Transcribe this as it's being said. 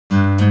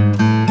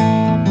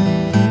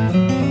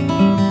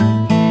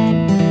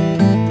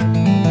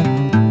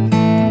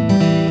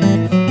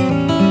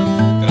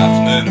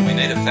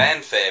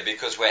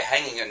because we're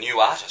hanging a new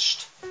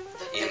artist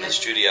in the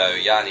studio,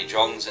 Yarny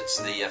Johns. It's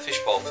the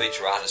Fishbowl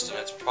feature artist, and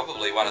it's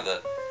probably one of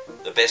the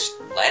best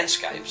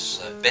landscapes,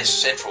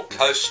 best Central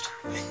Coast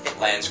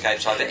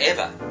landscapes I've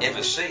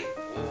ever seen.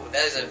 Ooh,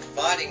 those are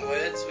fighting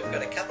words. We've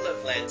got a couple of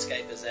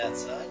landscapers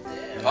outside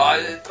there.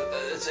 Oh,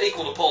 it's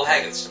equal to Paul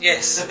Haggett's.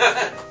 Yes.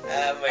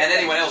 And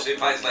anyone else who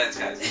plays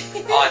landscapes.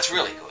 Oh, it's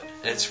really good.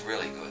 It's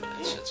really good.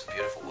 It's a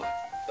beautiful work.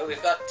 But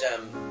we've got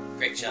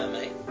Greg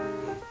Jarmaine.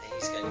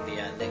 He's going to be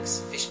our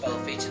next Fishbowl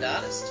featured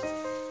artist.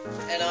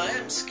 And I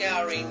am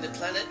scouring the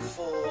planet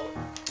for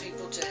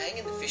people to hang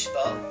in the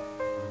fishbowl.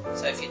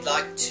 So if you'd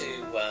like to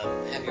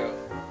have your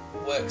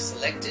work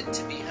selected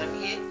to be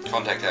hung here,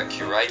 Contact our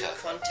curator.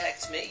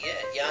 contact me,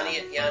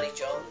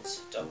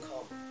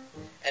 yarny@yarnyjohns.com.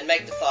 And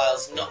make the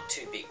files not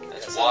too big.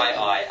 That's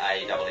YIANNI.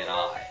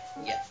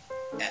 Yeah,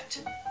 at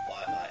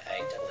YIANNI.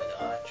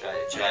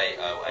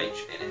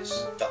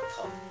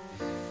 JOHNS.com.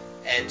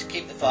 And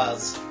keep the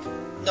files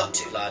not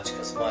too large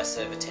because my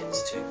server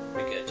tends to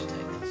regurgitate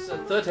them. It's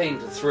 13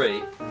 to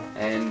 3,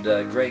 and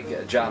Greg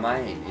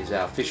Jarmaine is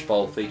our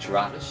fishbowl feature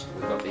artist.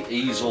 We've got the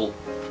easel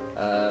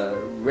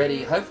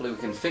ready. Hopefully we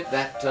can fit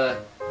that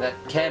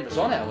canvas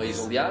on our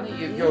easel,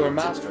 Yarny. You're a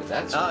master at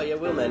that. Oh yeah,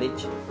 we'll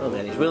manage.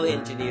 We'll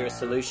engineer a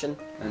solution.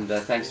 And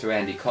thanks to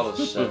Andy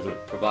Collis for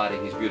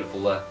providing his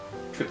beautiful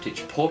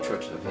triptych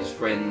portrait of his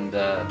friend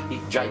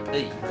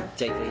JP.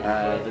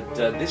 But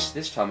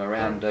this time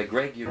around,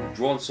 Greg, you've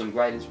drawn some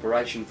great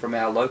inspiration from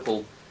our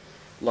local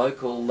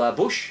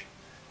bush.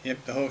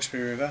 Yep, the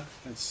Hawkesbury River.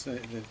 It's the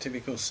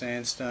typical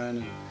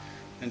sandstone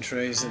and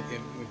trees that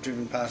we've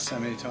driven past so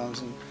many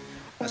times. And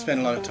I spent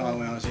a lot of time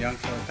when I was a young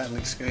fellow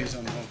paddling skis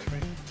on the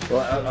Hawkesbury.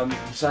 Well, I'm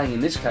saying in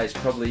this case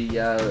probably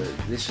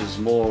this is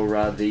more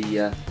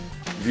the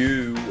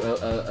view,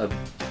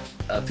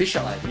 a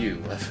fisheye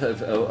view,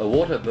 a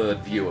water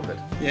bird view of it.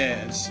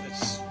 Yeah, it's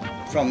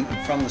from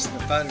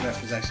the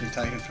photograph was actually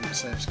taken from the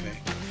surf ski,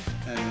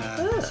 and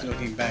it's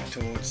looking back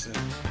towards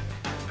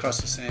across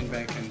the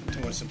sandbank and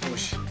towards the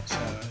bush. So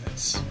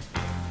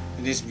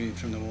it is viewed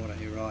from the water.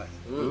 You're right.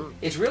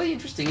 It's really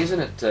interesting, isn't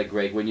it,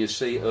 Greg, when you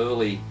see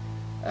early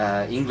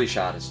English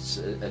artists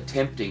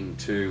attempting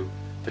to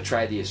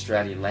portray the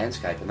Australian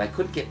landscape, and they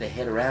couldn't get their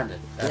head around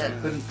it. They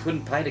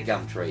couldn't paint a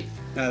gum tree.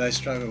 No, they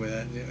struggle with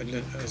it.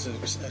 It's an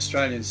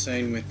Australian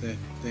scene with the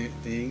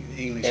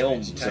English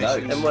elms and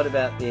oaks. And what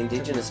about the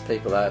indigenous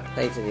people are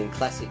painted in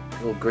classic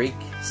or Greek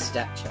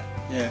stature?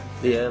 Yeah.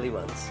 The early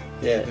ones.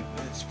 Yeah.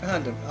 It's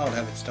hard to, old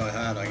habits die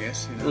hard, I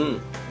guess. You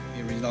know,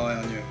 you rely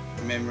on your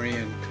memory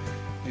and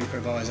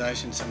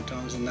improvisation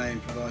sometimes, and they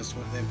improvise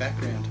with their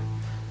background.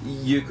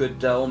 You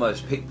could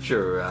almost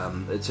picture,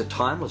 it's a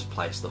timeless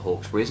place, the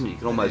Hawkesbury, isn't it? You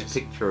can almost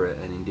picture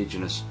an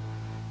indigenous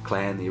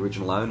clan, the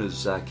original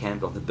owners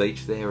camped on the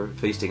beach there,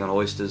 feasting on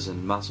oysters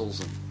and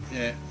mussels and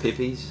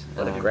pippies.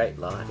 What a great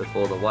life.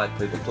 Before the white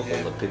people took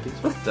all the pippies.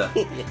 But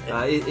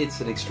it's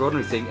an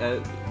extraordinary thing.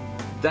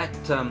 That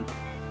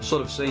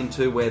sort of scene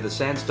too, where the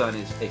sandstone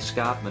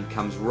escarpment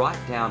comes right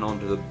down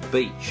onto the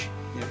beach,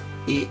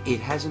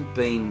 it hasn't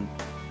been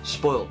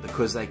spoilt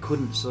because they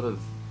couldn't sort of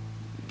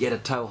get a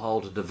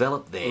toehold to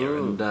develop there,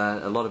 and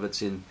a lot of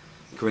it's in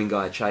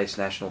Ku-ring-gai Chase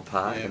National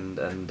Park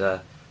and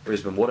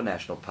Brisbane Water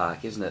National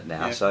Park, isn't it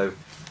now? So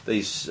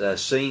these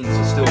scenes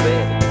are still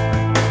there.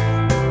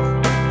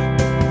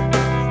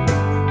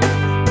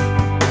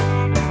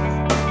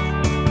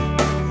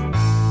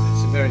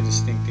 It's a very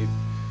distinctive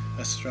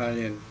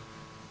Australian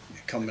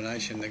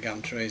combination, the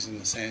gum trees and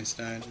the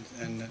sandstone,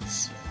 and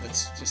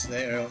it's just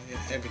there.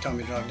 Every time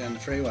you drive down the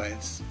freeway,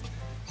 it's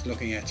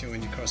looking at you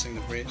when you're crossing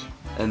the bridge.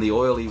 And the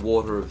oily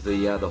water of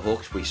the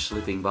Hawkesbury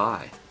slipping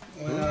by.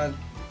 Well,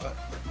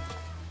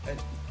 I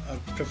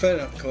prefer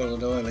not to call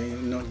it oily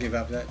and not give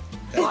up that.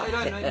 No, I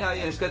don't know. No,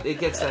 it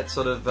gets that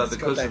sort of it's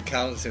because got that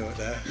colour to it,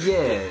 though.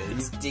 Yeah,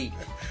 it's deep.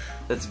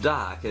 It's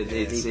dark.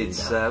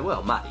 It's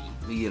well muddy.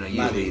 You know,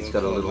 usually it's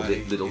got a little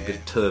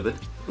bit turbid.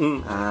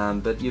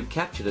 But you've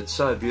captured it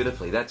so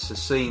beautifully. That's a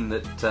scene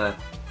that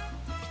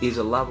is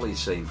a lovely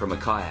scene from a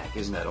kayak,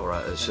 isn't it, or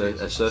a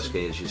surf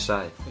ski, as you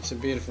say. It's a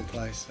beautiful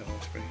place, the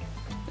Hawkesbury.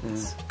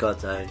 It's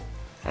God's own.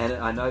 And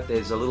I know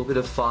there's a little bit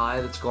of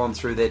fire that's gone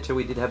through there too.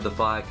 We did have the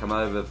fire come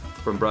over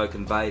from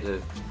Broken Bay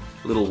to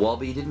Little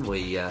Wobby, didn't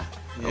we, a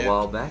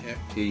while back, a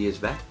few years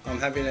back? I'm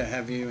happy to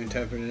have you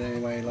interpret it any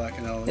way you like,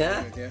 and I'll agree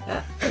with you.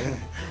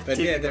 But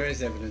yeah, there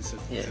is evidence of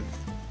you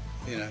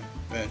know,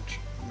 burnt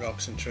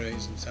rocks and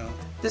trees and so on.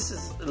 This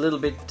is a little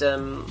bit...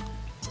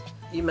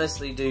 you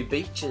mostly do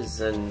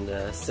beaches and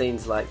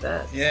scenes like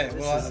that. Yeah,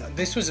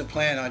 this was a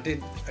plan. I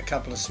did a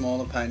couple of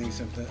smaller paintings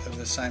of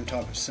the same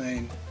type of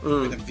scene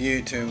with a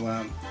view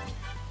to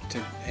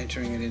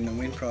entering it in the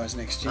Win Prize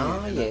next year.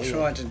 I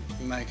tried to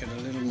make it a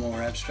little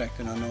more abstract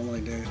than I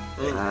normally do.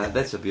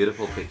 That's a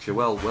beautiful picture.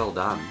 Well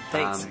done.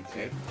 Thanks.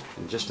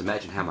 And just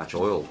imagine how much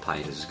oil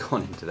paint has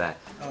gone into that.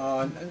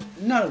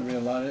 Not a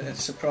real lot.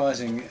 It's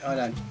surprising. I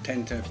don't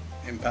tend to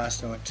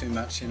impasto it too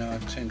much. You know, I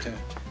tend to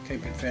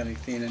keep it fairly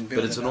thin and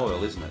build. But it's an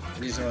oil, isn't it?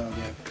 It is oil,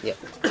 yeah.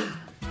 Yep.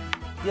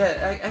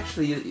 Yeah,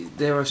 actually,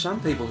 there are some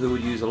people who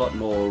would use a lot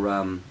more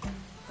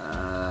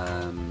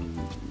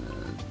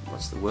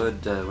what's the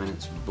word when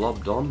it's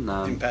blobbed on?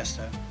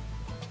 Impasto.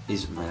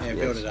 Isn't now? Yeah, Yes.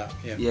 build it up.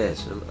 Yeah.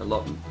 Yes, a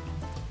lot.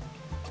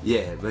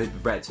 Yeah,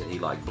 but Brad said he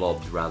liked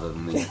blobbed rather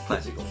than the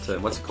classical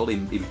term. What's it called?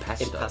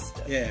 Impasto.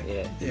 Impasto. Yeah.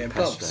 Yeah. Yeah. Impasto.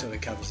 Blob sort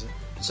of covers it.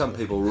 Some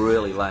people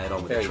really lay it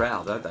on with Very- a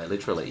trowel, don't they?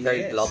 Literally. Very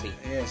Yes, blobby.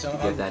 Yes, get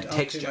I'm, that I'm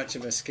texture. too much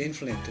of a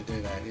skinflint to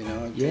do that, you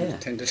know. I Yeah.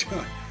 tend to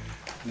try.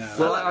 No.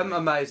 Well, I'm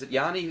amazed that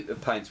Yanni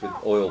paints with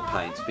oil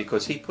paints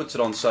because he puts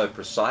it on so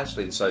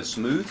precisely and so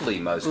smoothly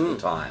most of the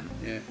time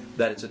yeah.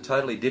 that it's a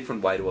totally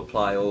different way to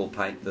apply oil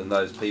paint than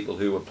those people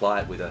who apply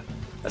it with a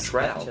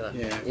trowel. Spatula.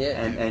 Yeah.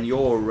 Yeah. And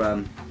your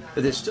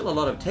but there's still a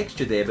lot of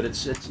texture there, but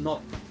it's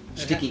not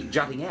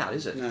jutting out,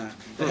 is it? No.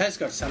 It has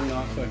got some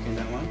knife work in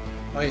that one.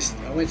 I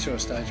went through a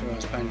stage where I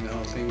was painting the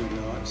whole thing with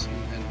knives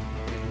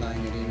and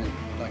laying it in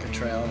like a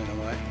trowel in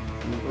a way.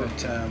 But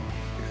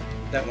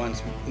that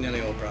one's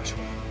nearly all brushwork.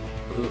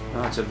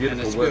 Oh, it's a And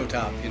beautiful it's work. built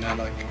up, you know,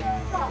 like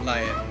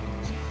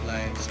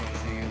layered sort of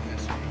thing.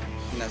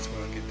 And that's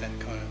where I get that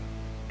kind of,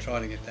 try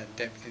to get that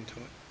depth into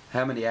it.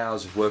 How many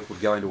hours of work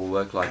would go into a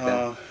work like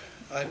that?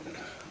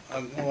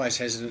 I'm always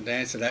hesitant to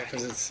answer that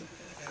because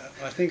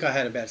I think I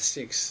had about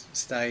 6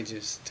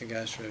 stages to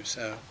go through,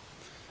 so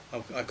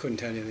I couldn't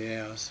tell you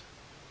the hours.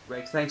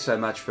 Greg, thanks so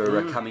much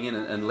for coming in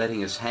and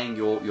letting us hang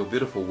your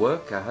beautiful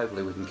work.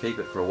 Hopefully we can keep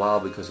it for a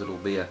while because it'll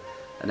be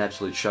an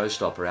absolute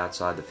showstopper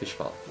outside the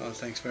fishbowl. Well,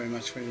 thanks very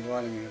much for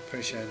inviting me. I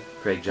appreciate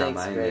it. Greg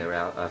Thanks, Jarmaine Greg. there,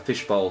 our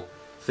fishbowl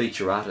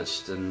feature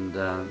artist, and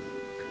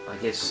I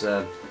guess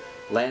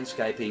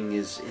landscaping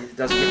doesn't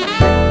get much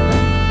better.